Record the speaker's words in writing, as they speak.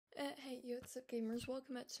what's up gamers,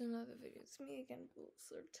 welcome back to another video. It's me again,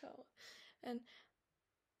 Blizzard Tower, and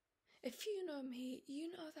if you know me, you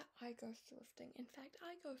know that I go thrifting. In fact,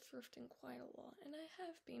 I go thrifting quite a lot, and I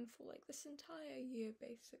have been for like this entire year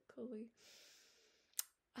basically.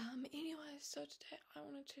 Anyway, so today I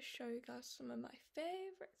wanted to show you guys some of my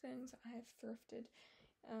favorite things I have thrifted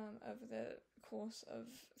over the course of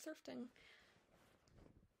thrifting.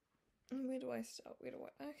 And where do I start?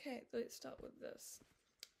 Okay, let's start with this.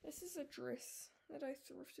 This is a dress that I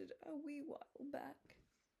thrifted a wee while back.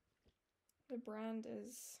 The brand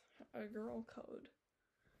is a Girl Code.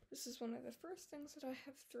 This is one of the first things that I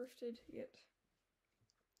have thrifted yet.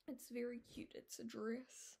 It's very cute. It's a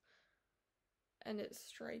dress. And it's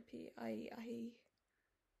stripy.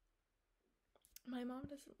 My mom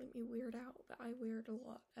doesn't let me wear it out, but I wear it a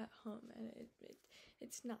lot at home, and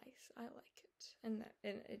it's nice. I like it, and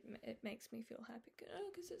it makes me feel happy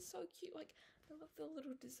because it's so cute. Like, I love the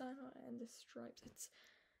little design on it and the stripes.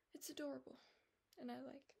 It's adorable, and I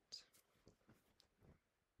like it.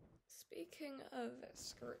 Speaking of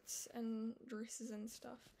skirts and dresses and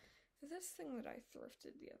stuff, this thing that I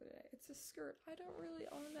thrifted the other day, it's a skirt. I don't really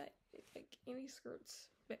own like any skirts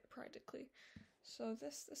practically. So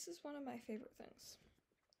this is one of my favorite things.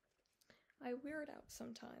 I wear it out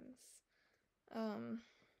sometimes.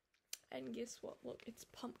 And guess what? Look, it's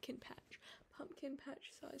pumpkin patch. Pumpkin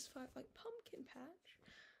patch size 5, like pumpkin patch.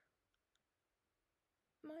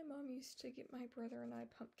 My mom used to get my brother and I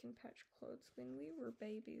pumpkin patch clothes when we were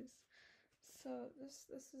babies. So this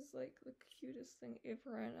is like the cutest thing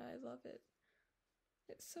ever, and I love it.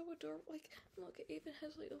 It's so adorable. Like, look, it even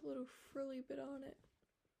has like a little frilly bit on it.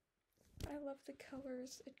 I love the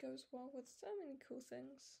colors. It goes well with so many cool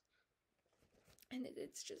things. And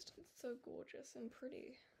it's so gorgeous and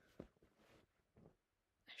pretty.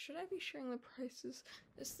 Should I be sharing the prices?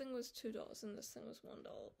 This thing was $2 and this thing was $1.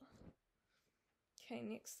 Okay,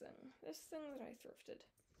 next thing. This thing that I thrifted.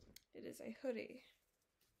 It is a hoodie.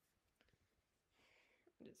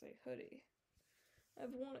 It is a hoodie.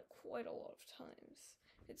 I've worn it quite a lot of times.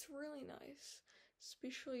 It's really nice,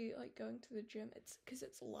 especially like going to the gym. It's because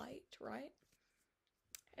it's light, right?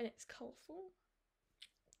 And it's colorful.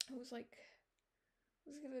 It was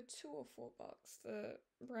either $2 or $4. The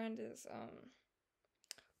brand is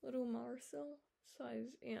Little Marcel,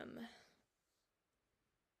 size M.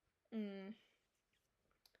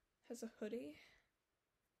 Has a hoodie.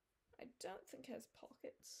 I don't think it has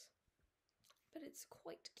pockets, but it's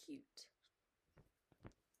quite cute.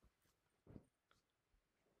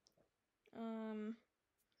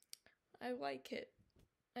 I like it.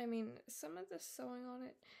 I mean, some of the sewing on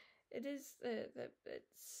it, it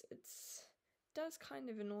does kind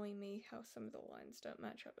of annoy me how some of the lines don't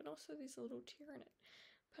match up, and also there's a little tear in it,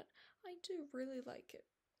 but I do really like it.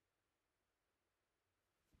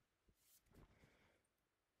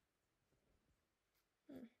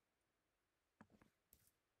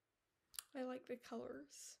 I like the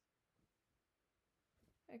colors.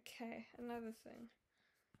 Okay, another thing.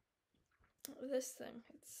 This thing,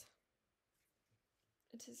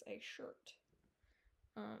 it is a shirt.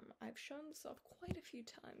 I've shown this off quite a few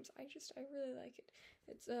times. I really like it.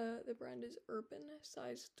 It's the brand is Urban,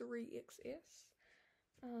 size 3XS.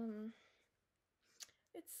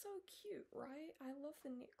 It's so cute, right? I love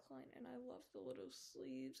the neckline and I love the little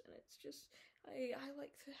sleeves, and it's just I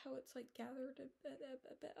like how it's like gathered a bit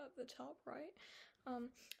at the top, right?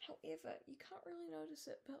 However, you can't really notice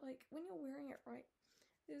it, but like when you're wearing it, right,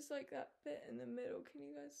 there's like that bit in the middle. Can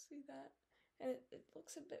you guys see that? And it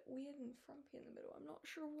looks a bit weird and frumpy in the middle. I'm not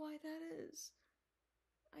sure why that is.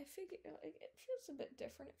 I figure like, it feels a bit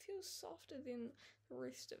different. It feels softer than the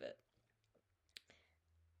rest of it.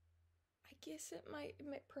 I guess it might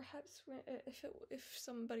perhaps if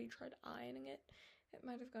somebody tried ironing it, it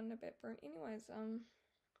might have gotten a bit burnt. Anyways,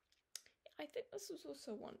 I think this was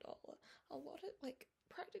also $1. A lot of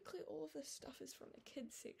practically all of this stuff is from the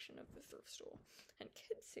kids section of the thrift store, and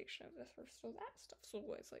kids section of the thrift store, that stuff's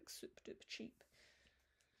always like super duper cheap.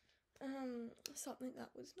 Something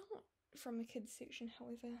that was not from the kids section,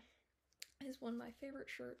 however, is one of my favorite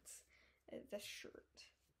shirts. This shirt.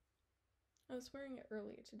 I was wearing it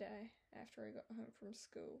earlier today after I got home from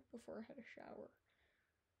school before I had a shower.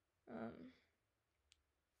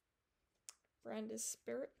 Brand is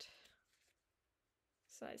Spirit,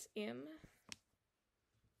 size M.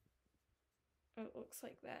 It looks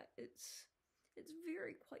like that. It's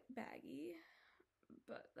very quite baggy,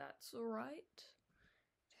 but that's alright.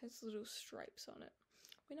 It has little stripes on it.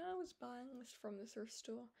 When I was buying this from the thrift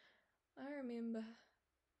store, I remember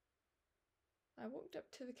I walked up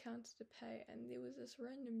to the counter to pay, and there was this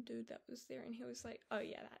random dude that was there, and he was like, "Oh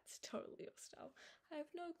yeah, that's totally your style." I have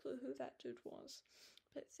no clue who that dude was,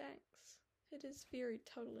 but thanks. It is very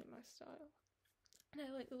totally my style. And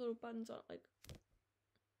I like the little buttons on it, like,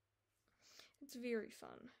 it's very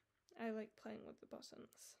fun. I like playing with the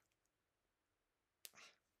buttons.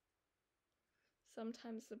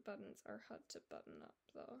 Sometimes the buttons are hard to button up,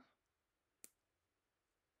 though.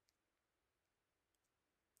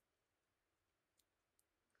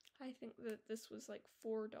 I think that this was like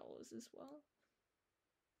 $4 as well.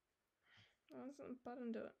 I wasn't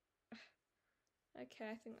buttoned to it. Okay,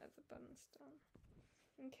 I think that the button's done.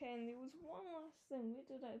 Okay, and there was one last thing. Where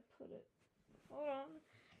did I put it? Hold on.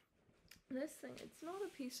 This thing, it's not a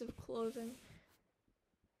piece of clothing.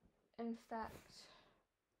 In fact,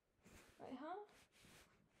 wait, huh?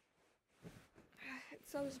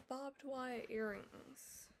 It's those barbed wire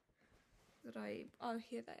earrings that oh,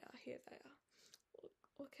 here they are, here they are.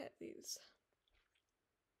 Look at these.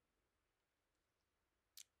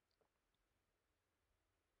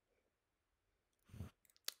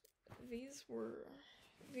 These were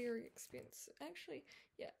very expensive. Actually,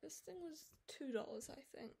 yeah, this thing was $2, I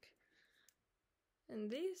think.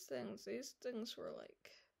 And these things were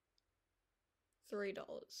like $3.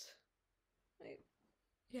 Like,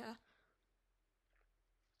 yeah.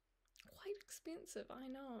 Quite expensive, I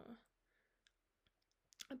know.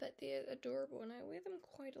 But they're adorable and I wear them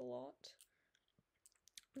quite a lot.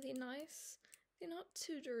 They're nice. They're not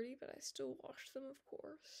too dirty, but I still wash them, of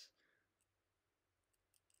course.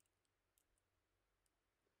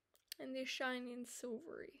 And they're shiny and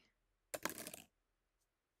silvery.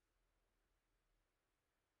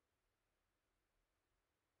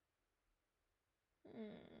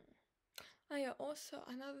 Oh yeah, also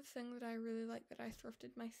another thing that I really like that I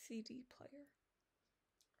thrifted, my CD player.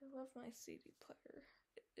 I love my CD player.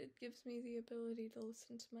 It gives me the ability to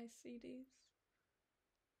listen to my CDs.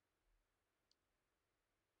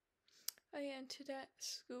 Oh yeah, and today at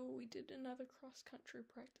school we did another cross-country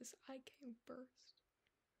practice. I came first.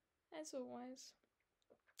 As always.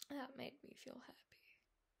 That made me feel happy.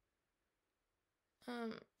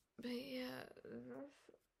 But yeah,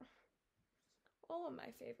 all of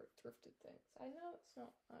my favorite thrifted things. I know it's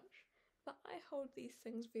not much, but I hold these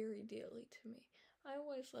things very dearly to me. I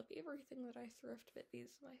always love everything that I thrift, but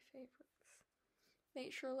these are my favorites.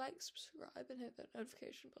 Make sure to like, subscribe, and hit that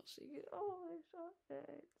notification bell so you get all my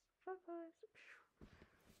updates. Bye-bye.